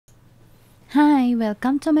Hi,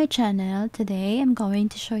 welcome to my channel. Today I'm going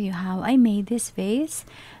to show you how I made this vase.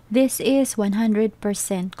 This is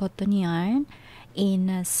 100% cotton yarn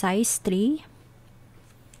in size 3.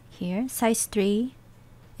 Here, size 3.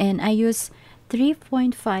 And I use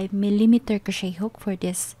 3.5 millimeter crochet hook for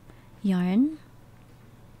this yarn.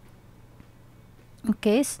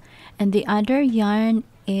 Okay, and the other yarn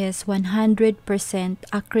is 100%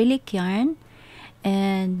 acrylic yarn.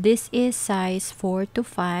 And this is size 4 to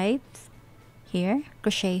 5. Here,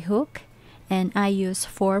 crochet hook, and I use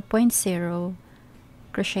 4.0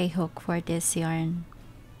 crochet hook for this yarn.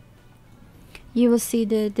 You will see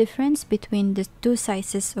the difference between the two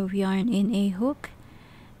sizes of yarn in a hook,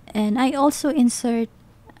 and I also insert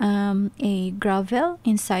a gravel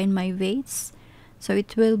inside my vase, so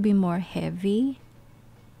it will be more heavy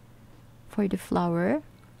for the flower.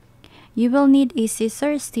 You will need a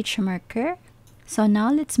scissor stitch marker. So now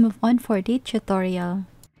let's move on for the tutorial.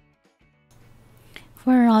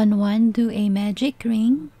 For round 1, do a magic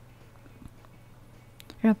ring.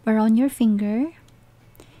 Wrap around your finger.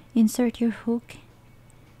 Insert your hook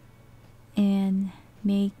and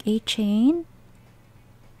make a chain.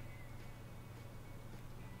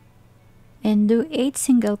 And do 8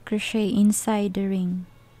 single crochet inside the ring.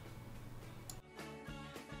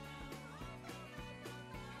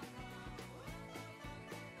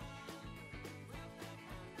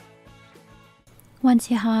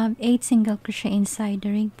 Once you have 8 single crochet inside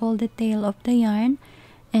the ring, pull the tail of the yarn,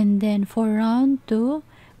 and then for round 2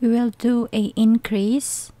 we will do a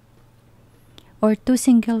increase or 2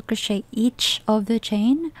 single crochet each of the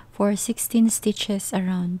chain for 16 stitches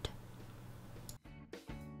around.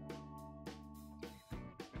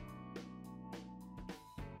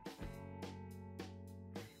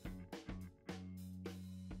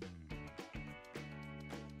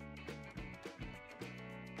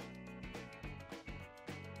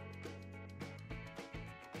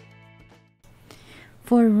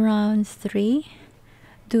 For round 3,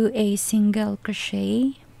 do a single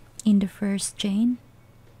crochet in the first chain.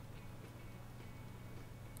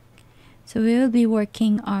 So we will be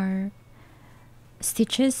working our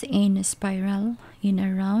stitches in a spiral, in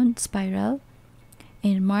a round spiral,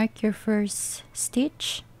 and mark your first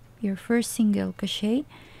stitch, your first single crochet,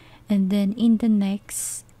 and then in the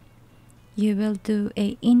next you will do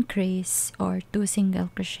a increase or 2 single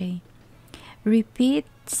crochet. Repeat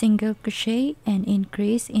single crochet and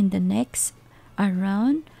increase in the next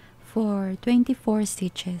around for 24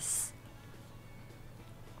 stitches.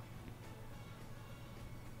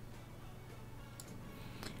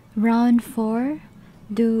 Round 4,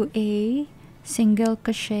 do a single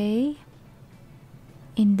crochet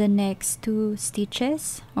in the next 2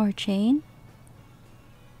 stitches or chain,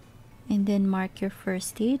 and then mark your first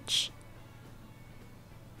stitch,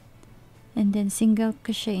 and then single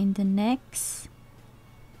crochet in the next,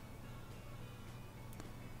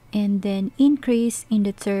 and then increase in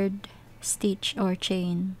the 3rd stitch or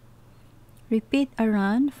chain. Repeat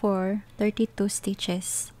around for 32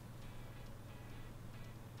 stitches.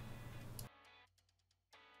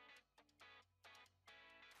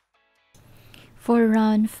 For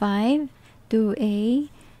round 5, do a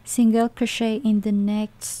single crochet in the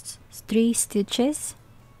next 3 stitches.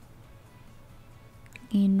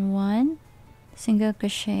 In 1, single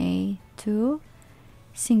crochet 2,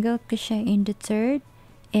 single crochet in the 3rd,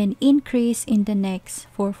 and increase in the next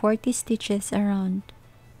for 40 stitches around.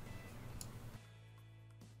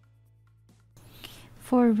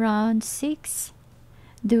 For round 6,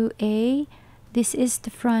 do a, this is the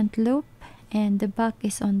front loop and the back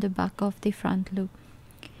is on the back of the front loop.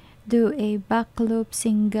 Do a back loop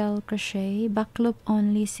single crochet, back loop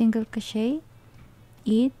only single crochet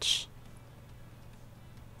each,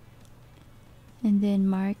 and then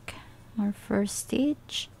mark our first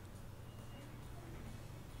stitch,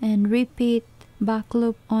 and repeat back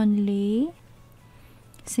loop only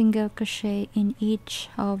single crochet in each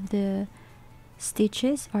of the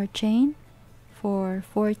stitches or chain for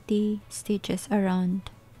 40 stitches around.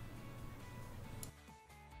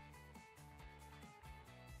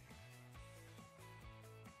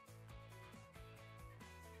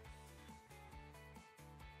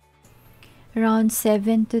 Round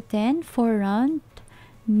 7 to 10, for round,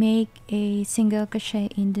 make a single crochet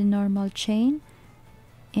in the normal chain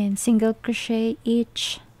and single crochet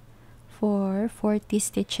each for 40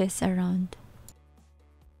 stitches around.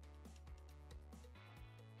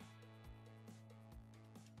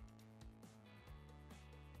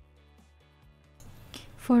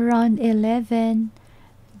 For round 11,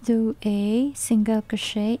 do a single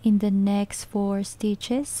crochet in the next 4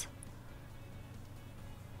 stitches.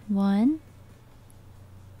 1,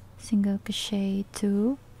 single crochet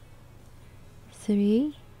 2,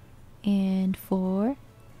 3 and 4,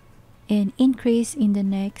 and increase in the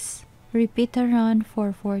next. Repeat around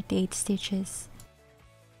for 48 stitches.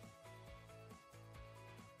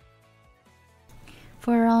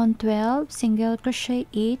 For round 12, single crochet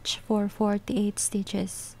each for 48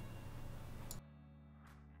 stitches.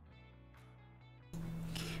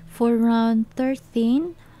 For round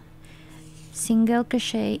 13, single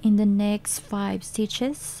crochet in the next 5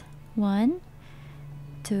 stitches. 1,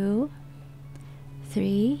 2,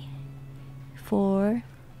 3, 4,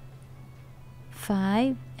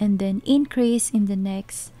 5, and then increase in the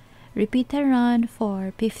next. Repeat around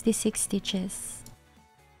for 56 stitches.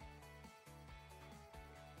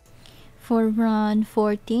 For round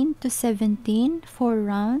 14 to 17, 4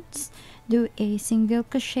 rounds, do a single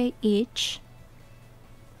crochet each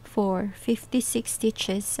for 56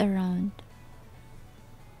 stitches around.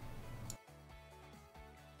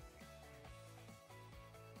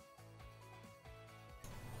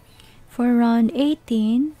 For round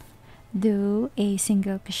 18, do a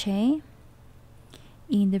single crochet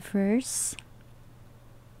in the first,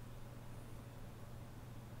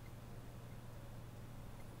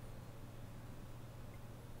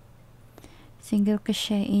 single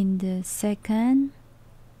crochet in the second,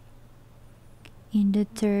 in the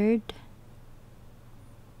third,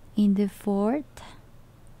 in the fourth,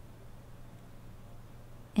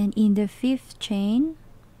 and in the fifth chain.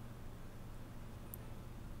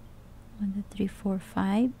 1, 2, 3, 4,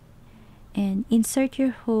 5, and insert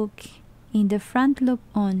your hook in the front loop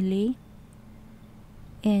only,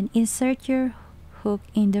 and insert your hook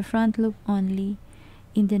in the front loop only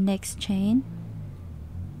in the next chain.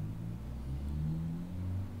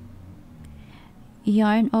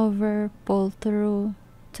 Yarn over, pull through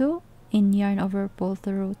 2, and yarn over, pull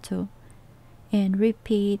through 2, and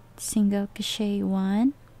repeat single crochet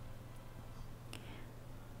 1,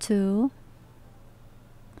 2,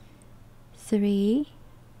 3,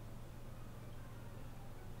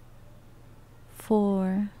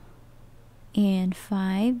 4, and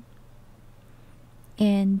 5,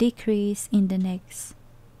 and decrease in the next.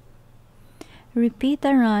 Repeat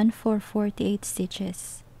around for 48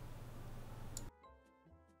 stitches.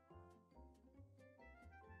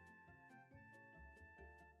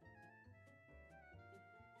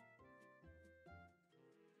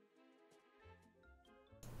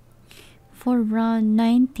 For round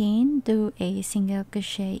 19, do a single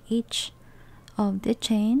crochet each of the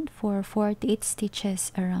chain for 48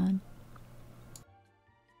 stitches around.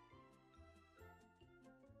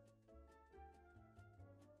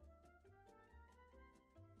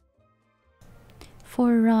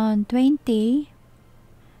 For round 20,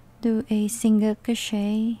 do a single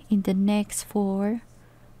crochet in the next 4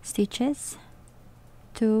 stitches,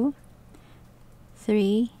 2,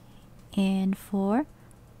 3, and 4,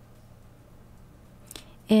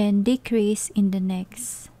 and decrease in the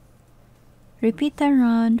next. Repeat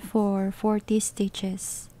around for 40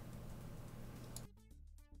 stitches.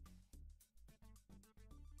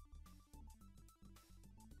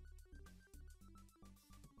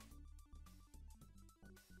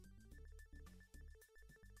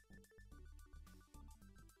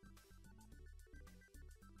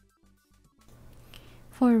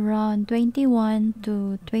 For round 21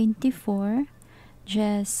 to 24,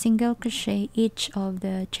 just single crochet each of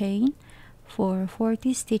the chain for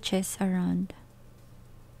 40 stitches around.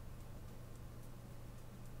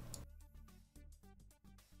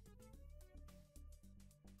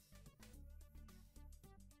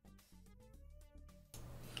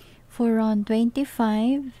 For round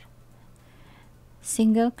 25,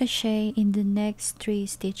 single crochet in the next 3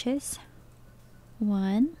 stitches,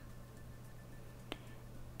 1,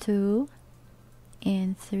 2,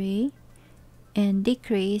 and 3, and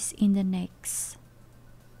decrease in the next.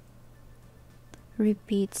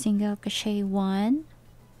 Repeat single crochet 1,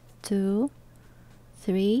 2,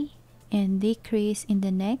 3, and decrease in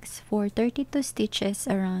the next for 32 stitches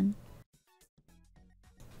around.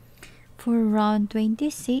 For round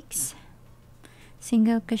 26,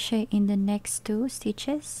 single crochet in the next 2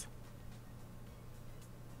 stitches.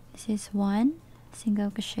 This is 1,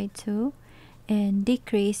 single crochet 2, and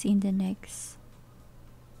decrease in the next.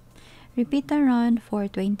 Repeat around for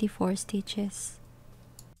 24 stitches.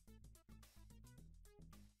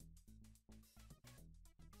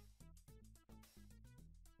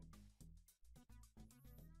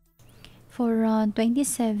 For round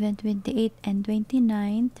 27, 28, and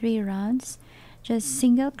 29, 3 rounds, just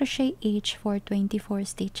single crochet each for 24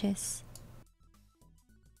 stitches.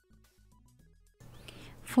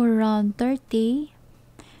 For round 30,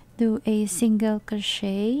 do a single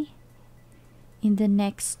crochet in the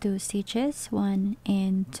next 2 stitches, 1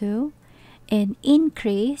 and 2, and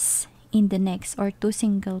increase in the next, or 2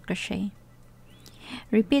 single crochet.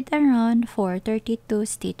 Repeat around for 32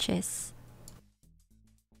 stitches.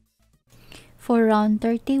 For round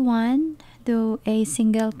 31, do a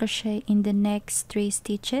single crochet in the next 3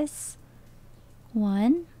 stitches.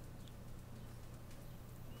 1,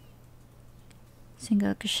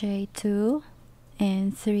 single crochet 2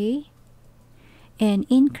 and 3, and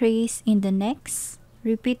increase in the next.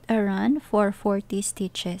 Repeat around for 40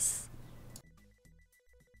 stitches.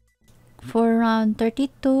 For round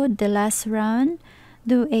 32, the last round,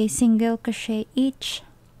 do a single crochet each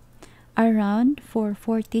around for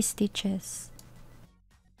 40 stitches.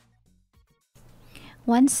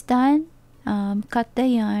 Once done, cut the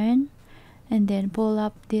yarn and then pull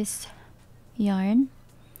up this yarn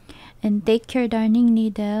and take your darning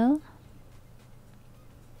needle.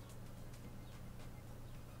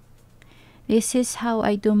 This is how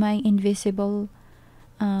I do my invisible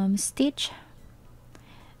stitch.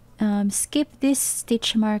 Skip this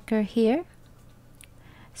stitch marker here,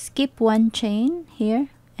 skip 1 chain here,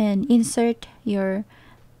 and insert your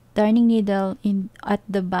darning needle in at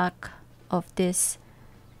the back of this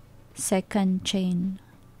second chain,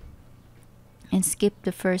 and skip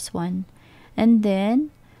the first one, and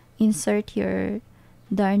then insert your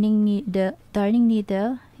darning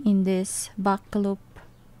needle in this back loop.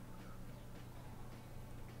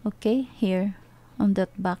 Okay, here on that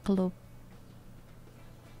back loop,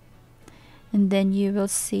 and then you will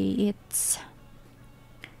see it's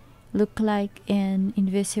look like an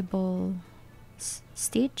invisible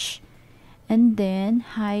stitch, and then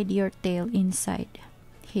hide your tail inside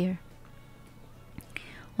here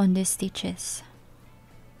on the stitches,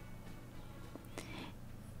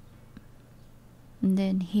 and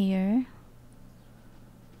then here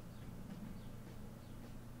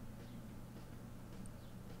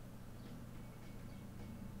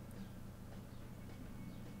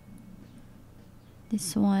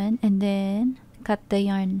this one, and then cut the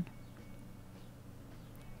yarn.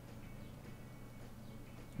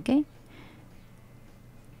 Okay,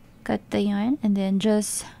 cut the yarn and then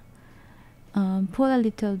just pull a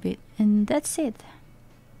little bit, and that's it.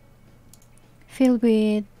 Fill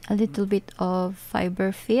with a little bit of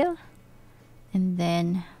fiber fill, and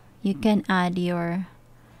then you can add your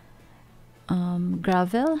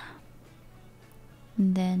gravel,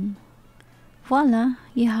 and then voila,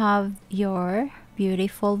 you have your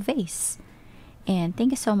beautiful vase. And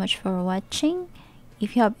thank you so much for watching.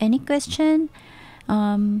 If you have any question,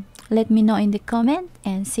 let me know in the comment,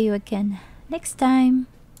 and see you again next time.